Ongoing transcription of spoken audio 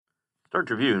Star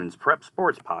Tribune's Prep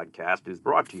Sports Podcast is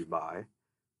brought to you by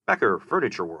Becker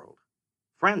Furniture World,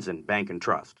 Franzen Bank and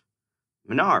Trust,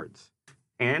 Menards,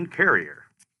 and Carrier.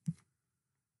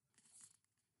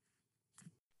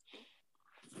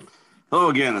 Hello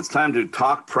again. It's time to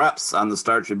talk preps on the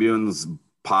Star Tribune's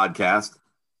podcast,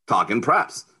 Talking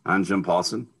Preps. I'm Jim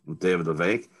Paulson with David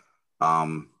LeVake.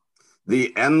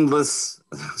 The endless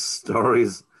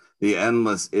stories, the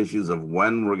endless issues of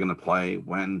when we're going to play,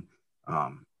 when,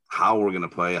 how we're going to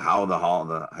play, how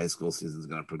the high school season is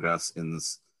going to progress in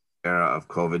this era of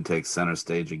COVID takes center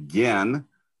stage again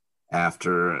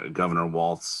after Governor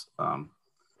Walz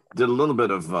did a little bit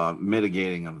of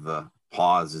mitigating of the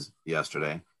pause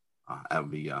yesterday. That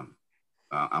would be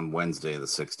on Wednesday, the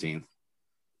 16th.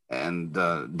 And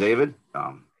David,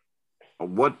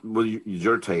 what was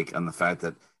your take on the fact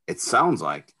that it sounds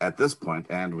like at this point,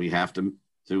 and we have to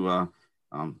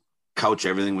couch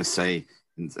everything we say,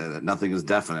 that nothing is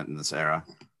definite in this era,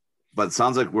 but it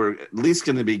sounds like we're at least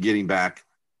going to be getting back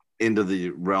into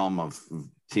the realm of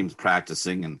teams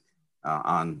practicing and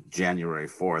on January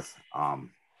 4th.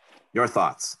 Your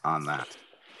thoughts on that?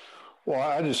 Well,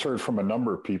 I just heard from a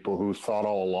number of people who thought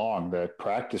all along that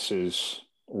practices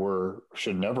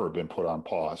should never have been put on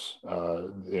pause.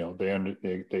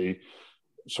 They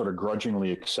sort of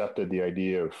grudgingly accepted the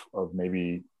idea of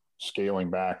maybe scaling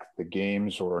back the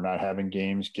games or not having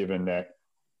games, given that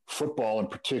football in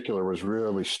particular was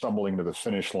really stumbling to the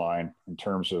finish line in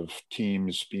terms of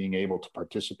teams being able to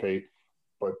participate.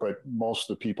 But most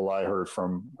of the people I heard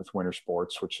from with winter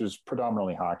sports, which is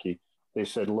predominantly hockey, they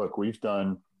said, look, we've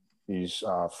done these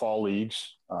fall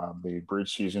leagues, the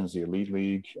bridge seasons, the elite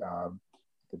league.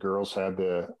 The girls had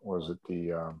the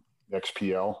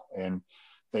XPL, and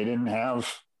they didn't have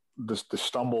the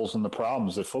stumbles and the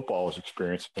problems that football was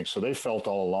experiencing. So they felt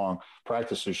all along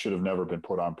practices should have never been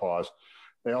put on pause.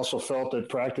 They also felt that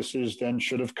practices then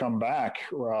should have come back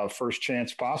first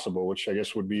chance possible, which I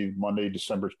guess would be Monday,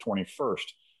 December 21st.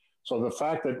 So the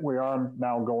fact that we are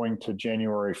now going to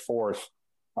January 4th,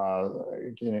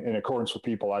 in accordance with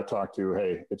people I talked to,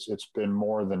 hey, it's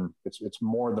more than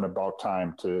about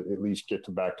time to at least get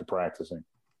back to practicing.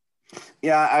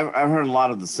 Yeah, I've heard a lot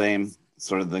of the same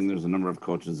sort of thing. There's a number of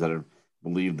coaches that have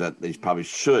believed that they probably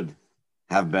should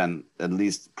have been at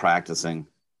least practicing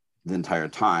the entire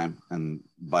time, and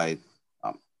by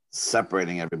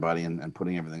separating everybody and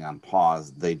putting everything on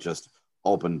pause, they just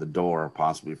opened the door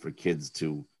possibly for kids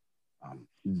to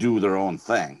do their own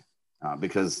thing.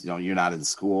 Because you're not in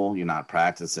school, you're not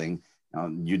practicing,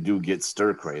 you do get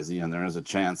stir crazy, and there is a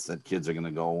chance that kids are going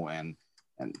to go and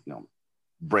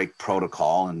break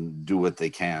protocol and do what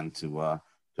they can to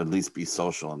at least be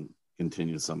social and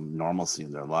continue some normalcy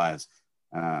in their lives.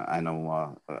 I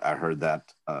know I heard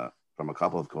that from a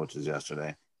couple of coaches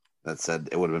yesterday that said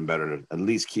it would have been better to at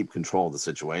least keep control of the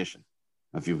situation.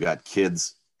 If you've got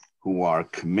kids who are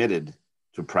committed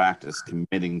to practice,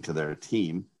 committing to their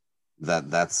team,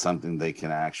 that's something they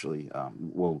can actually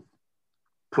will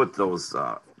put those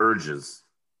urges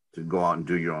to go out and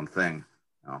do your own thing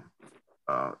on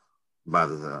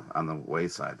the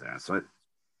wayside there. So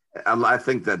I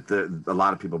think that a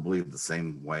lot of people believe the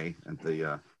same way, and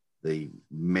they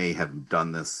may have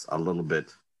done this a little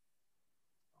bit,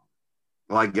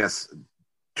 well, I guess,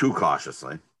 too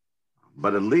cautiously.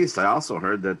 But at least I also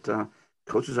heard that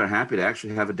coaches are happy to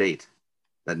actually have a date.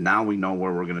 That now we know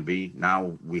where we're going to be.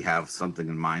 Now we have something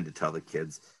in mind to tell the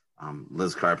kids.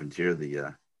 Liz Carpentier,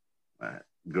 the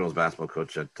girls basketball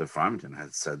coach at Farmington,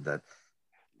 had said that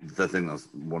the thing that was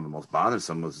one of the most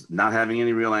bothersome was not having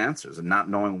any real answers and not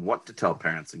knowing what to tell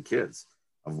parents and kids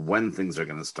of when things are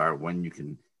going to start, when you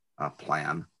can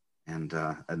plan. And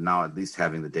now at least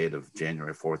having the date of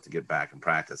January 4th to get back and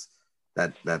practice,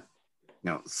 that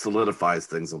solidifies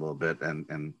things a little bit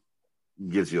and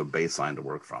gives you a baseline to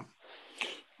work from.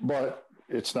 But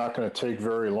it's not going to take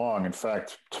very long. In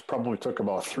fact, it probably took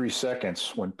about 3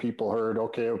 seconds when people heard,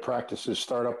 okay, practices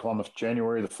start up on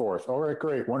January the 4th. All right,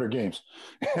 great, Winter Games.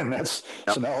 And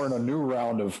so now we're in a new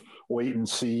round of wait and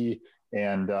see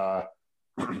and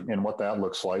what that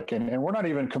looks like. And we're not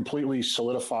even completely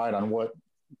solidified on what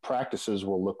practices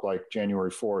will look like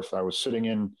January 4th. I was sitting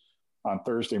in on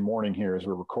Thursday morning here as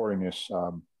we're recording this.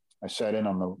 I sat in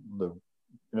on the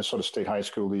Minnesota State High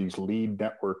School League's lead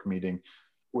network meeting,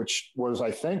 which was,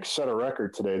 I think, set a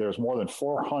record today. There was more than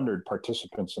 400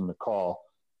 participants in the call,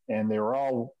 and they were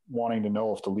all wanting to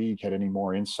know if the league had any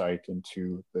more insight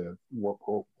into what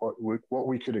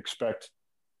we could expect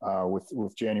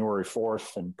with January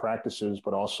 4th and practices,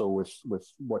 but also with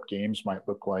what games might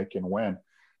look like and when.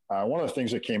 One of the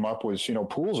things that came up was,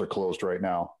 pools are closed right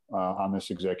now on this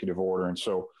executive order. And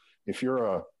so if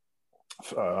you're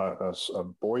a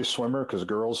boys swimmer, because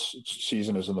girls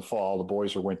season is in the fall, the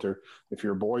boys are winter. If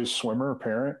you're a boys swimmer,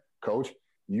 parent, coach,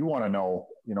 you want to know,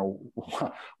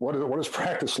 what does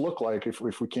practice look like if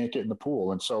we can't get in the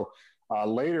pool? And so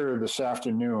later this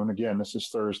afternoon, again, this is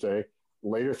Thursday,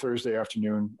 later Thursday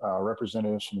afternoon,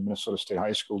 representatives from the Minnesota State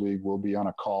High School League will be on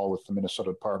a call with the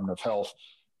Minnesota Department of Health,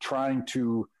 trying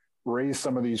to raise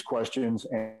some of these questions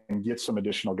and get some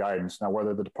additional guidance. Now,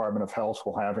 whether the Department of Health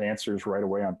will have answers right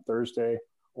away on Thursday,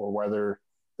 or whether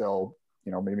they'll,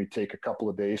 maybe take a couple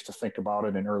of days to think about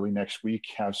it and early next week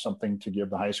have something to give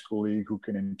the high school league, who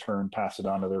can in turn pass it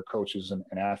on to their coaches and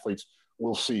athletes.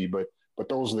 We'll see. But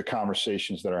those are the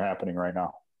conversations that are happening right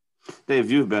now. Dave,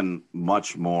 you've been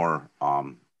much more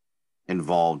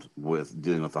involved with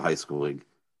dealing with the high school league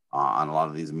on a lot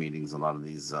of these meetings, a lot of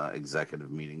these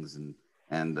executive meetings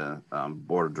and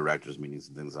board of directors meetings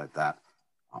and things like that.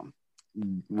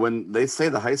 When they say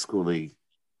the high school league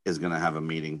is going to have a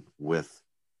meeting with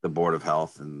the Board of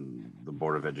Health and the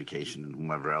Board of Education and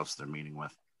whomever else they're meeting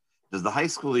with, does the high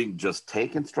school league just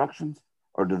take instructions,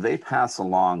 or do they pass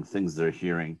along things they're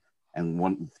hearing and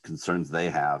what concerns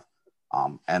they have?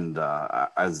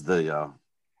 As the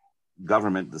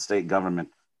government, the state government,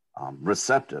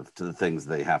 receptive to the things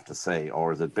they have to say,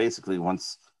 or is it basically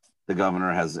once the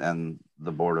governor has and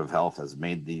the Board of Health has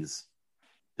made these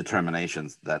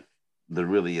determinations that there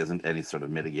really isn't any sort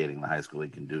of mitigating the high school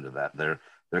league can do to that?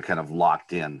 They're kind of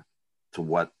locked in to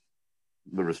what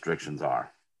the restrictions are.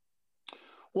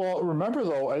 Well, remember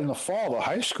though, in the fall, the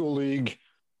high school league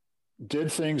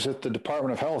did things that the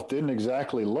Department of Health didn't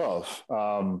exactly love.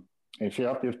 If you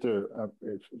have to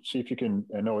see if you can,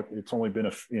 I know it's only been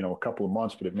a couple of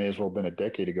months, but it may as well have been a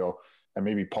decade ago, and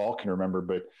maybe Paul can remember.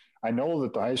 But I know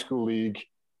that the high school league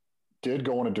did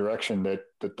go in a direction that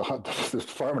the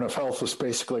Department of Health was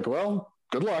basically like, well,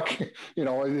 good luck.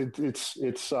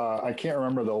 It's I can't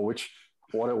remember though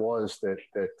what it was that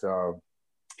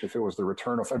if it was the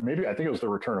return of, maybe I think it was the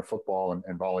return of football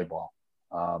and volleyball.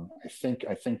 I think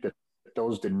that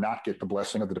those did not get the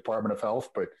blessing of the Department of Health,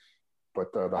 but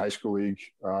the high school league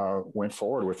went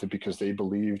forward with it because they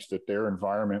believed that their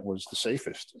environment was the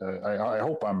safest. I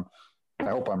hope I'm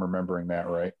remembering that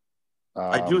right.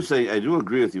 I do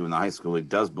agree with you. In the high school league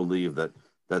does believe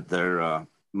that their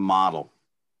model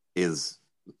is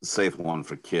a safe one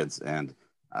for kids, and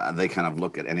they kind of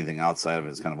look at anything outside of it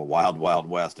as kind of a wild, wild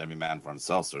west, every man for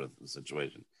himself sort of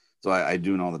situation. So I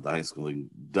do know that the high school league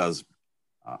does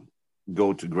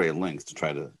go to great lengths to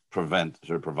try to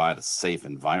provide a safe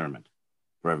environment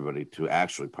for everybody to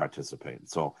actually participate.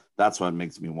 So that's what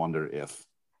makes me wonder if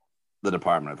the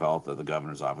Department of Health or the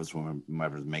governor's office,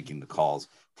 whomever's making the calls,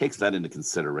 takes that into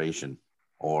consideration,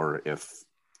 or if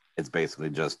it's basically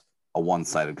just a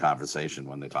one-sided conversation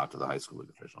when they talk to the high school league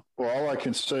official. Well, all I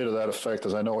can say to that effect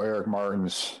is I know Eric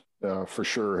Martins for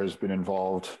sure has been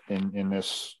involved in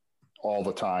this all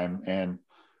the time, and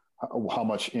how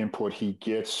much input he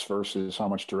gets versus how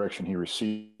much direction he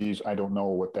receives. I don't know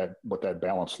what that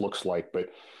balance looks like, but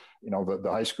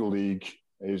the high school league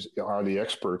are the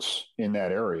experts in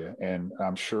that area, and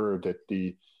I'm sure that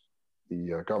the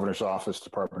governor's office,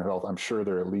 Department of Health, I'm sure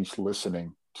they're at least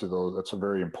listening to those. That's a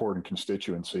very important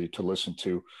constituency to listen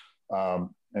to.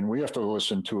 And we have to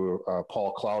listen to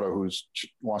Paul Clauda, who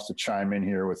wants to chime in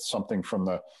here with something from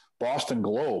the Boston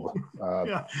Globe.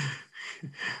 Yeah.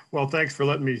 Well, thanks for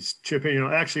letting me chip in.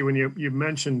 Actually, when you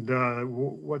mentioned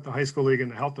what the high school league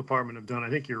and the health department have done, I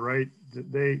think you're right.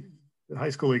 The high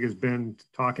school league has been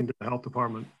talking to the health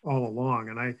department all along.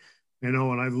 And I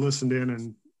know, and I've listened in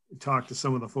and talked to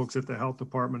some of the folks at the health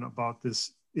department about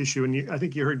this issue. And I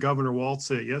think you heard Governor Walz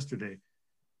say it yesterday,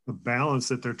 the balance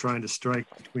that they're trying to strike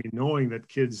between knowing that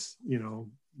kids,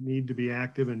 need to be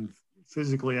active and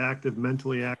physically active,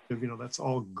 mentally active, that's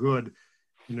all good.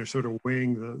 And they're sort of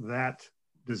weighing that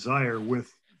desire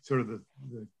with sort of the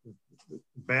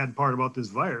bad part about this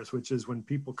virus, which is when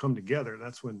people come together,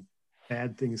 that's when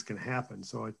bad things can happen.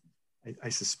 So I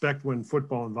suspect when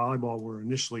football and volleyball were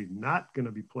initially not going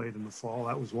to be played in the fall,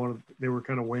 that was they were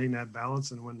kind of weighing that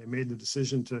balance. And when they made the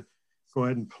decision to go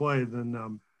ahead and play,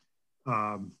 then,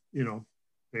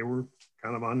 they were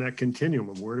kind of on that continuum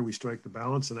of where do we strike the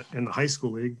balance. And the high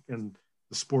school league and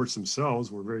the sports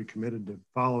themselves were very committed to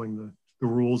following the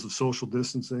rules of social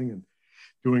distancing and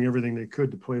doing everything they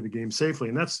could to play the game safely.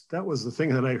 And that was the thing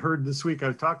that I heard this week.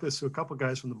 I talked to a couple of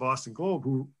guys from the Boston Globe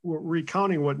who were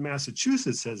recounting what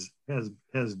Massachusetts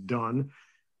has done.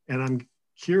 And I'm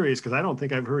curious, because I don't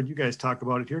think I've heard you guys talk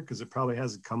about it here because it probably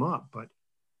hasn't come up. But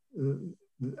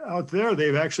out there,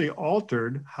 they've actually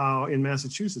altered how in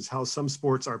Massachusetts, how some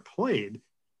sports are played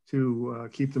to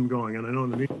keep them going. And I know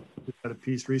in the media we had a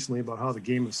piece recently about how the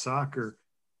game of soccer,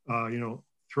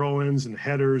 throw-ins and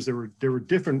headers, there were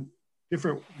different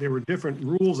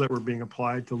rules that were being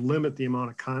applied to limit the amount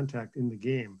of contact in the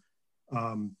game.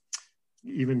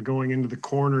 Even going into the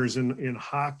corners in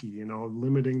hockey,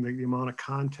 limiting the amount of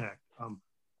contact,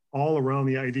 all around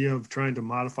the idea of trying to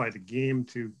modify the game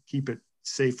to keep it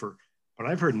safer. But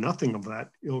I've heard nothing of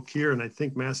that ilk here, and I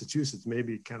think Massachusetts may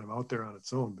be kind of out there on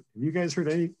its own. But have you guys heard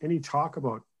any talk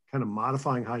about kind of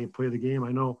modifying how you play the game?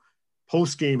 I know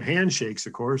post-game handshakes,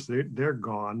 of course, they're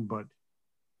gone, but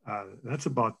that's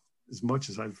about as much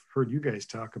as I've heard you guys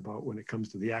talk about when it comes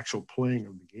to the actual playing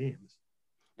of the games.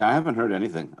 I haven't heard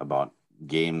anything about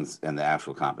games and the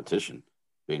actual competition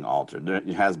being altered. There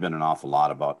has been an awful lot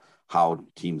about how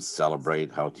teams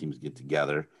celebrate, how teams get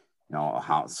together,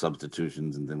 how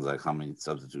substitutions and things like how many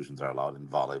substitutions are allowed in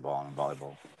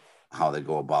volleyball, how they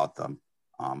go about them.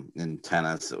 In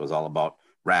tennis, it was all about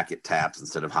racket taps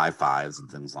instead of high fives and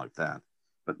things like that.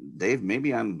 But Dave,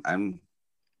 maybe I've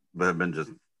been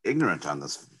just ignorant on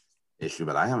this issue,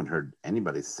 but I haven't heard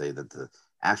anybody say that the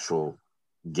actual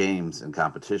games and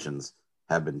competitions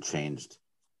have been changed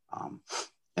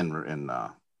in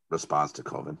response to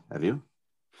COVID. Have you?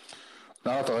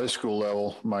 Not at the high school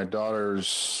level. My daughter's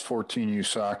 14U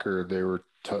soccer. They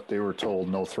were told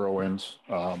no throw-ins,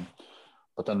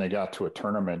 but then they got to a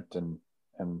tournament and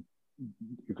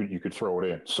you could throw it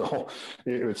in. So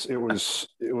it was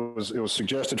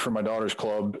suggested for my daughter's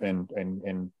club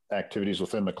and activities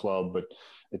within the club, but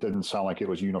it didn't sound like it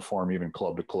was uniform even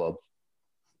club to club.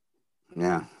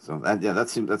 Yeah. So that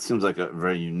seems like a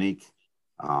very unique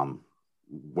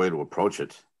way to approach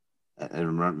it. It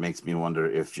makes me wonder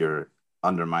if you're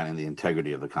undermining the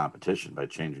integrity of the competition by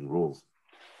changing rules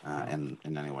in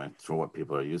any way for what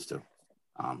people are used to.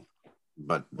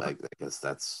 But I guess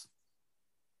that's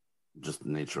just the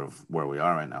nature of where we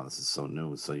are right now. This is so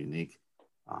new, so unique.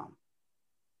 That's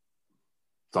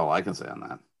all I can say on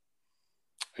that.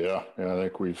 Yeah, I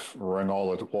think we've wrung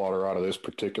all the water out of this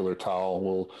particular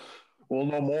towel. We'll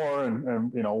know more,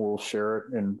 and we'll share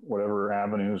it in whatever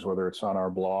avenues, whether it's on our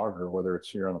blog or whether it's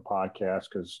here on the podcast,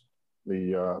 because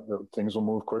the things will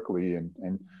move quickly,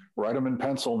 and write them in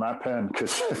pencil, not pen,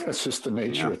 because that's just the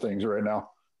nature of things right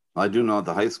now. I do know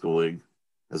the high school league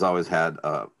has always had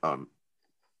a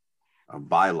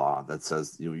bylaw that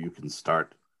says you can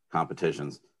start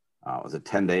competitions. Was it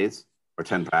 10 days or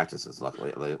 10 practices?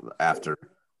 Luckily, after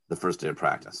the first day of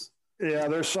practice. Yeah,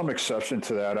 there's some exception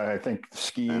to that. I think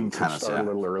skiing can start a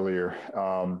little earlier.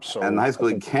 And the high school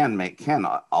league can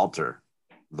alter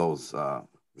those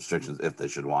restrictions if they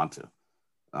should want to.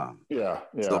 Well,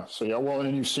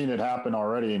 and you've seen it happen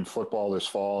already in football this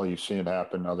fall. You've seen it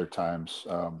happen other times.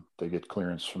 They get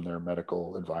clearance from their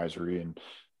medical advisory,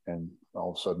 and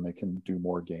all of a sudden they can do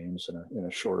more games in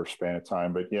a shorter span of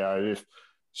time. But yeah, if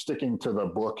sticking to the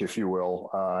book, if you will,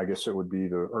 I guess it would be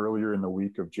the earlier in the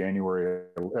week of January.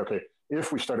 Okay,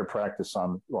 if we started practice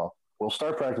we'll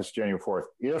start practice January 4th.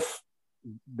 If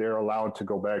they're allowed to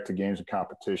go back to games and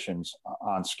competitions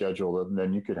on schedule,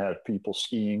 then you could have people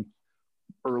skiing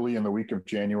early in the week of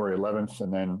January 11th,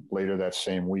 and then later that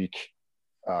same week,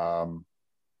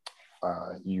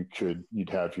 you'd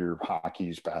have your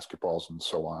hockeys, basketballs, and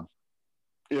so on.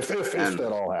 If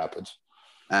that all happens.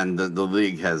 And the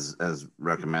league has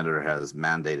recommended or has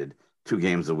mandated 2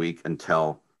 games a week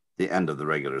until the end of the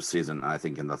regular season. And I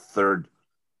think in the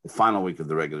final week of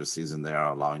the regular season, they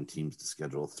are allowing teams to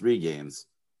schedule 3 games,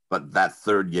 but that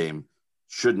third game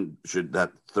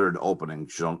that third opening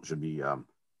should be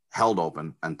held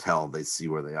open until they see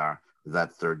where they are.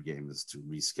 That third game is to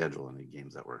reschedule any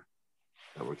games that were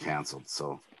canceled.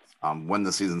 So when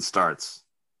the season starts,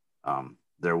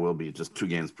 there will be just 2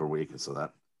 games per week. So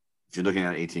that if you're looking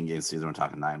at an 18-game season, we're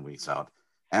talking 9 weeks out.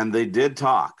 And they did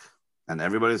talk, and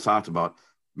everybody's talked about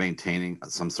maintaining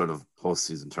some sort of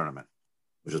postseason tournament,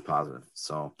 which is positive.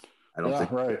 So I don't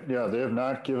think. Right. Yeah, they have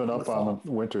not given up on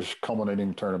the winter's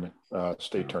culminating tournament,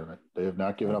 state tournament. They have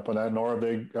not given up on that, nor have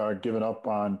they given up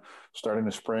on starting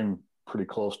the spring pretty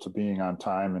close to being on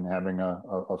time and having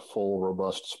a full,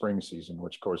 robust spring season,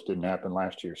 which of course didn't happen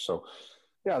last year. So,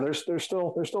 yeah, there's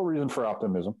still reason for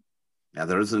optimism. Yeah,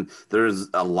 there is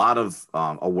a lot of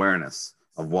awareness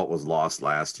of what was lost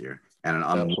last year, and an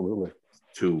absolutely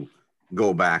to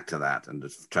go back to that and to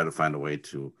try to find a way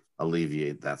to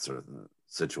alleviate that sort of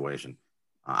situation.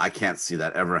 I can't see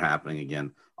that ever happening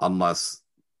again unless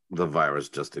the virus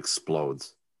just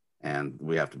explodes and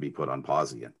we have to be put on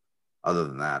pause again. Other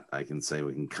than that, I can say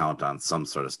we can count on some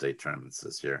sort of state tournaments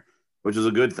this year, which is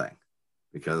a good thing,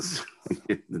 because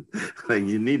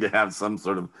you need to have some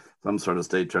sort of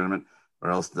state tournament. or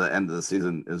else the end of the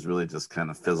season is really just kind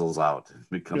of fizzles out. It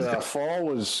becomes fall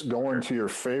was going to your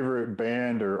favorite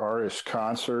band or artist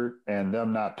concert and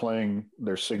them not playing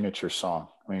their signature song.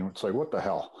 I mean, it's like, what the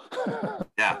hell?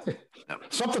 Yeah.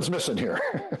 Something's missing here.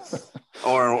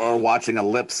 or watching a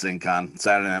lip sync on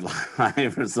Saturday Night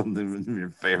Live or something from your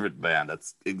favorite band.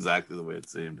 That's exactly the way it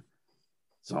seemed.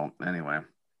 So anyway,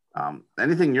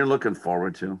 anything you're looking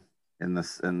forward to in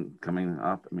this and coming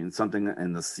up? I mean, something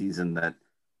in the season that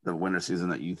the winter season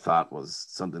that you thought was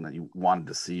something that you wanted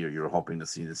to see or you were hoping to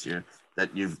see this year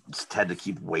that you've just had to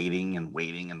keep waiting and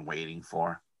waiting and waiting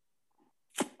for?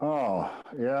 Oh,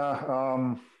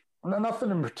 yeah. Nothing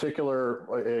in particular.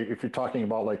 If you're talking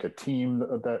about like a team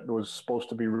that was supposed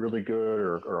to be really good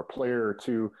or a player or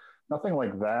two, nothing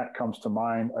like that comes to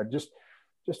mind.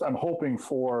 I'm hoping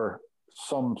for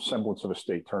some semblance of a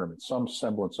state tournament, some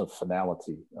semblance of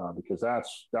finality, because that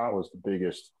was the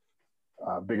biggest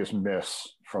miss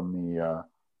from the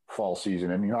fall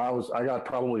season. And I got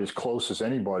probably as close as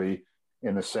anybody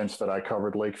in the sense that I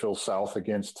covered Lakeville South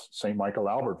against St. Michael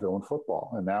Albertville in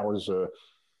football, and that was a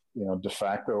de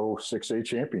facto 6A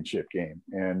championship game.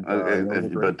 And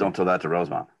but don't tell that to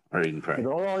Rosemont or Eden Prairie.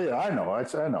 Oh yeah, I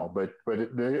know, but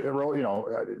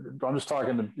I'm just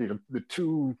talking to the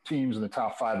two teams in the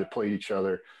top 5 that played each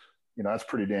other. That's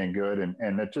pretty dang good,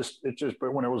 and it just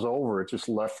but when it was over, it just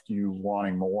left you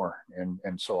wanting more,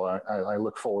 and so I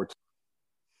look forward to.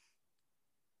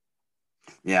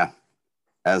 Yeah,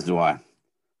 as do I.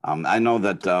 I know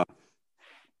that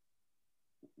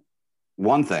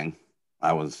one thing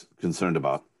I was concerned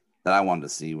about that I wanted to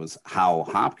see was how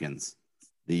Hopkins,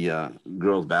 the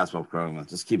girls basketball program,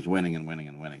 just keeps winning and winning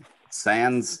and winning.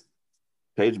 Sans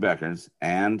Paige Beckers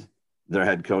and their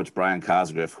head coach, Brian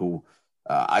Cosgriff, who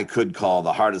I could call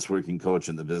the hardest working coach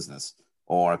in the business,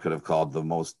 or I could have called the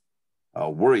most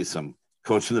worrisome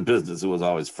coach in the business who was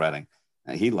always fretting.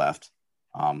 And he left.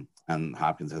 And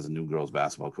Hopkins has a new girls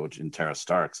basketball coach in Tara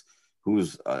Starks,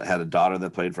 who's had a daughter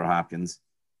that played for Hopkins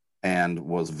and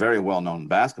was very well known in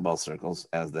basketball circles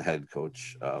as the head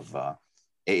coach of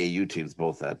AAU teams,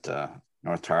 both at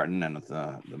North Tartan and at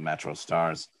the Metro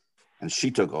Stars. And she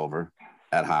took over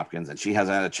at Hopkins, and she has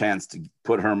had a chance to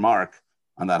put her mark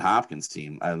on that Hopkins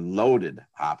team, a loaded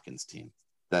Hopkins team,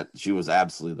 that she was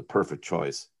absolutely the perfect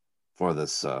choice for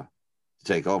this to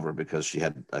take over because she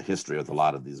had a history with a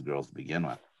lot of these girls to begin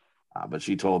with. But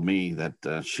she told me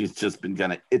that she's just been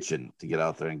kind of itching to get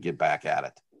out there and get back at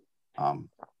it,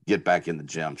 get back in the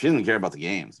gym. She doesn't care about the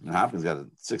games. I mean, Hopkins got a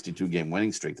 62-game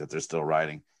winning streak that they're still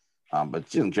riding, but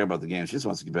she doesn't care about the games. She just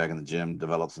wants to get back in the gym,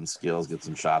 develop some skills, get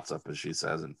some shots up, as she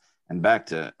says, and back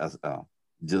to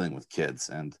dealing with kids.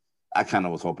 And I kind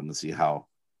of was hoping to see how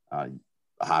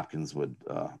Hopkins would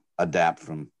adapt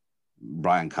from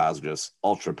Brian Cosgriff's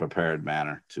ultra-prepared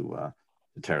manner to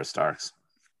Tara Starks.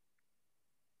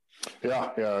 Yeah,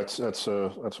 that's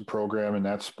a program in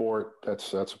that sport.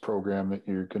 That's a program that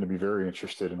you're going to be very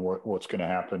interested in what's going to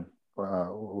happen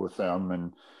with them,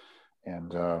 and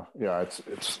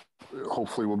it's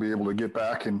hopefully we'll be able to get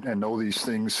back and know these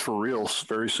things for real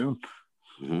very soon.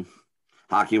 Mm-hmm.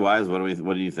 Hockey wise, what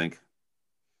do you think?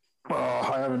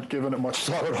 I haven't given it much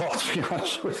thought at all, to be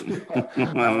honest with you.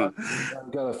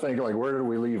 I've got to think, like, where did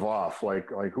we leave off? Like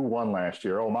who won last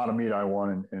year? Oh, Matamidi I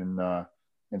won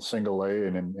in single A,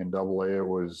 and in double A it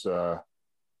was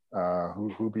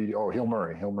who beat Hill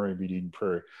Murray. Hill Murray beat Eden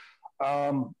Prairie.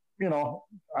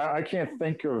 I can't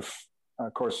think of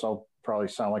course I'll probably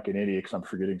sound like an idiot because I'm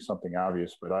forgetting something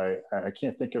obvious, but I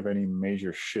can't think of any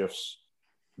major shifts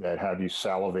that have you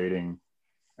salivating.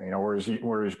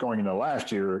 Whereas going into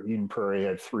last year, Eden Prairie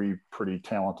had 3 pretty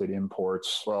talented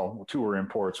imports. Well, 2 were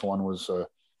imports. One was a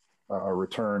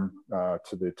return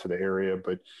to the area,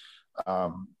 but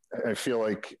I feel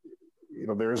like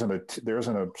there isn't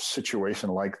a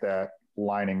situation like that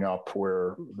lining up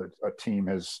where a team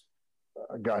has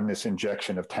gotten this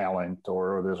injection of talent,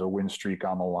 or there's a win streak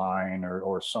on the line,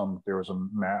 or there was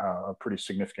a pretty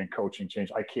significant coaching change.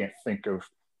 I can't think of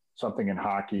something in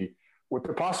hockey, with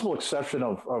the possible exception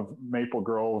of Maple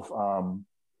Grove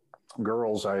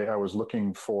girls. I was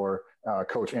looking for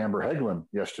Coach Amber Heglin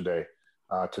yesterday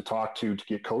to talk to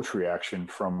get coach reaction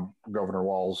from Governor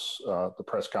Walz, the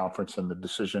press conference and the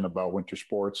decision about winter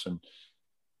sports,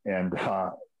 and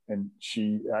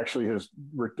she actually has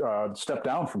stepped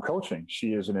down from coaching.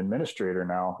 She is an administrator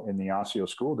now in the Osseo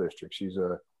School District. She's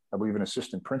I believe, an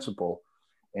assistant principal,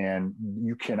 and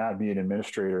you cannot be an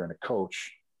administrator and a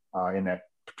coach in that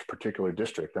particular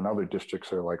district, and other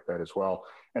districts are like that as well.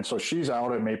 And so she's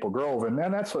out at Maple Grove, and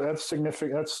then that's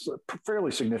significant. That's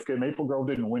fairly significant. Maple Grove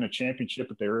didn't win a championship,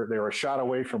 but they were a shot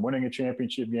away from winning a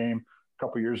championship game a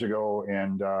couple of years ago,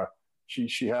 and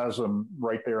she has them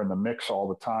right there in the mix all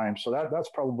the time. So that's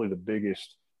probably the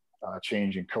biggest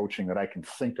change in coaching that I can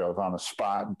think of on the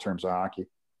spot in terms of hockey.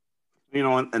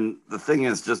 And the thing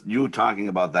is, just you talking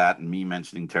about that and me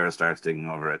mentioning Tara Starks taking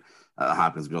over at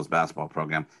Hopkins girls basketball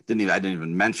program. I didn't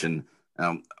even mention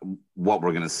what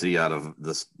we're going to see out of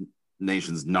this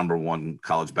nation's #1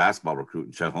 college basketball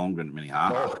recruit, Chet Holmgren at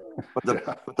Minnehaha.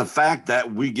 But the fact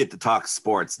that we get to talk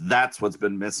sports, that's what's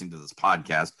been missing to this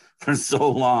podcast for so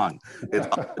long. It's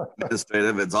all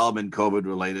administrative. It's all been COVID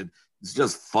related. It's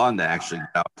just fun to actually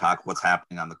talk what's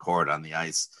happening on the court, on the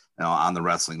ice, on the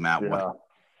wrestling mat. Yeah.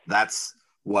 That's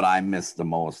what I miss the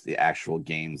most, the actual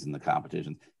games and the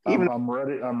competitions. I'm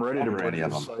ready to break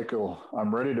the cycle.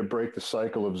 I'm ready to break the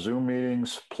cycle of Zoom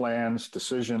meetings, plans,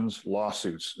 decisions,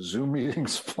 lawsuits. Zoom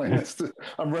meetings, plans.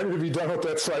 I'm ready to be done with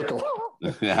that cycle.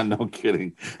 Yeah, no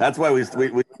kidding. That's why we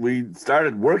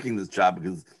started working this job,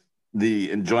 because the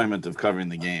enjoyment of covering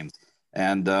the games.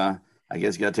 And I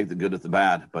guess you got to take the good with the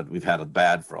bad, but we've had a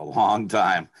bad for a long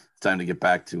time. It's time to get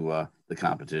back to the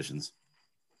competitions.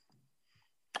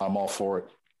 I'm all for it.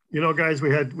 Guys, we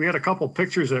had a couple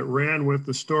pictures that ran with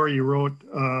the story you wrote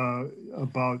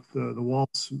about the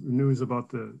Waltz news about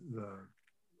the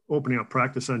opening up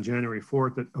practice on January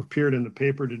 4th that appeared in the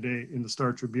paper today in the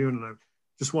Star Tribune. And I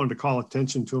just wanted to call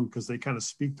attention to them because they kind of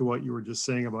speak to what you were just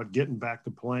saying about getting back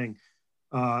to playing.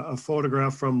 A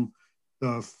photograph from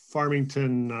the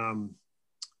Farmington,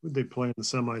 who did they play in the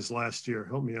semis last year?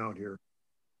 Help me out here.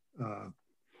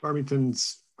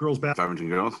 Farmington's girls basketball. Farmington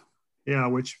girls? Yeah,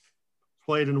 which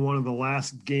played in one of the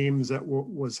last games that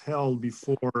was held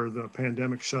before the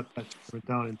pandemic shut that tournament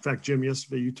down. In fact, Jim,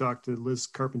 yesterday you talked to Liz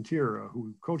Carpentier,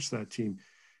 who coached that team.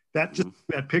 That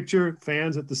picture,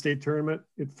 fans at the state tournament,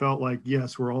 it felt like,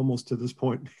 yes, we're almost to this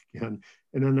point again.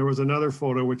 And then there was another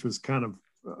photo, which was kind of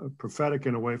prophetic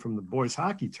in a way, from the boys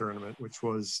hockey tournament, which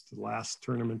was the last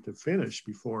tournament to finish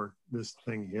before this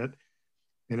thing hit.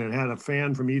 And it had a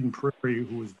fan from Eden Prairie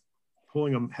who was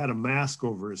had a mask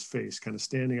over his face, kind of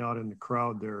standing out in the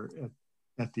crowd there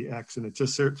at the X. And it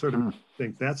just sort of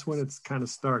think that's when it's kind of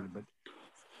started. But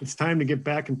it's time to get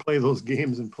back and play those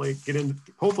games and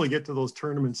hopefully get to those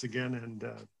tournaments again and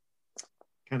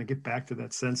kind of get back to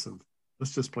that sense of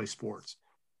let's just play sports.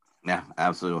 Yeah,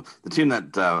 absolutely. The team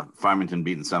that Farmington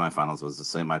beat in semifinals was the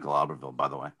St. Michael Albertville, by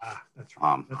the way. That's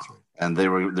right. That's right. And they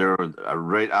were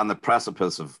right on the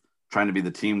precipice of trying to be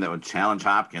the team that would challenge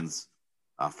Hopkins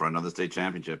for another state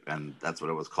championship, and that's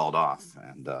what it was called off.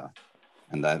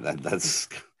 And that's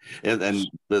and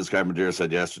Liz Carpentier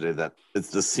said yesterday that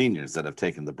it's the seniors that have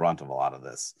taken the brunt of a lot of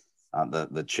this,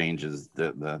 the changes,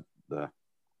 the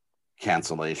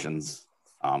cancellations,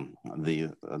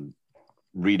 the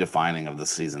redefining of the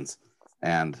seasons,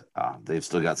 and they've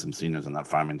still got some seniors on that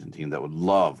Farmington team that would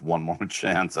love one more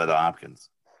chance at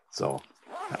Hopkins. So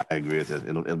I agree with it.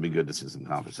 It'll be good to see some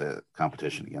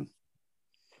competition again.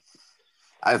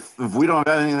 If we don't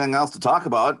have anything else to talk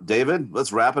about, David,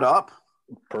 let's wrap it up.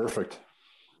 Perfect.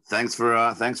 Thanks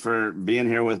for being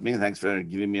here with me. Thanks for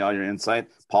giving me all your insight.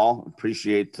 Paul,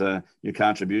 appreciate your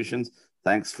contributions.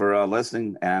 Thanks for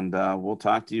listening, and we'll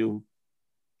talk to you.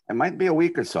 It might be a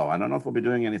week or so. I don't know if we'll be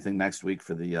doing anything next week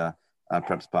for the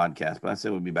Preps podcast, but I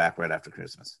say we'll be back right after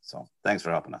Christmas. So thanks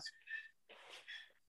for helping us.